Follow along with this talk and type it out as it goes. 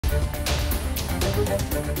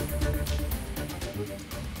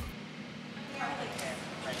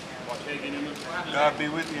God be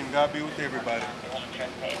with you and God be with everybody.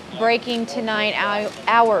 Breaking tonight,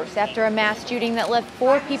 hours after a mass shooting that left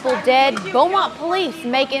 4 people dead, Beaumont police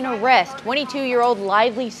make an arrest. 22-year-old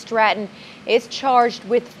Lively Stratton is charged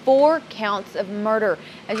with 4 counts of murder.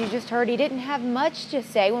 As you just heard, he didn't have much to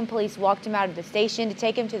say when police walked him out of the station to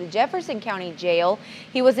take him to the Jefferson County Jail.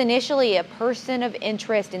 He was initially a person of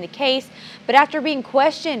interest in the case, but after being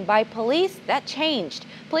questioned by police, that changed.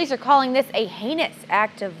 Police are calling this a heinous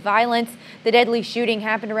act of violence. The deadly shooting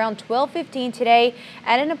happened around 12:15 today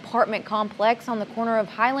at an apartment complex on the corner of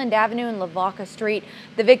Highland Avenue and Lavaca Street.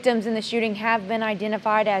 The victims in the shooting have been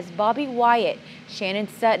identified as Bobby Wyatt, Shannon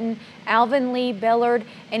Sutton, Alvin Lee Bellard,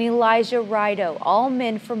 and Elijah Rido, all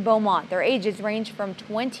men from Beaumont. Their ages range from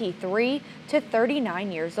 23 to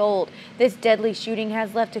 39 years old. This deadly shooting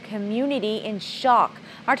has left a community in shock.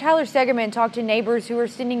 Our Tyler Segerman talked to neighbors who are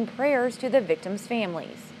sending prayers to the victims'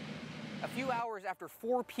 families. A few hours after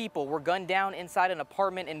 4 people were gunned down inside an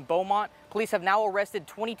apartment in Beaumont, police have now arrested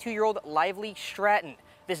 22-year-old Lively Stratton.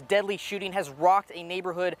 This deadly shooting has rocked a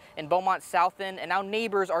neighborhood in Beaumont's South End, and now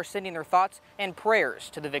neighbors are sending their thoughts and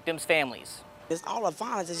prayers to the victims' families. It's all the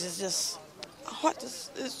violence. It's just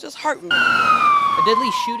hurting. A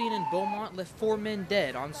deadly shooting in Beaumont left 4 men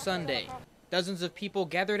dead on Sunday. Dozens of people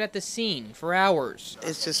gathered at the scene for hours.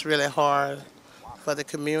 It's just really hard for the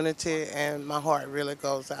community, and my heart really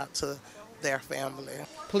goes out to their family.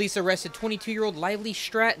 Police arrested 22-year-old Lively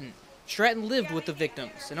Stratton. Stratton lived with the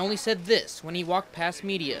victims and only said this when he walked past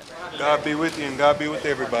media. God be with you and God be with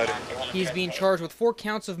everybody. He is being charged with 4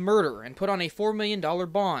 counts of murder and put on a $4 million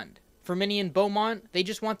bond. For many in Beaumont, they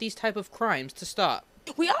just want these type of crimes to stop.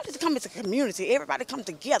 We all just come as a community. Everybody come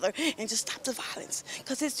together and just stop the violence.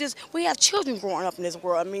 Because it's just, we have children growing up in this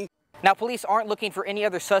world. Now, police aren't looking for any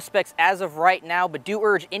other suspects as of right now, but do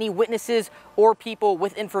urge any witnesses or people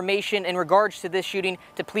with information in regards to this shooting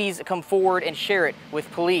to please come forward and share it with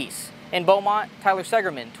police. In Beaumont, Tyler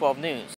Segerman, 12 News.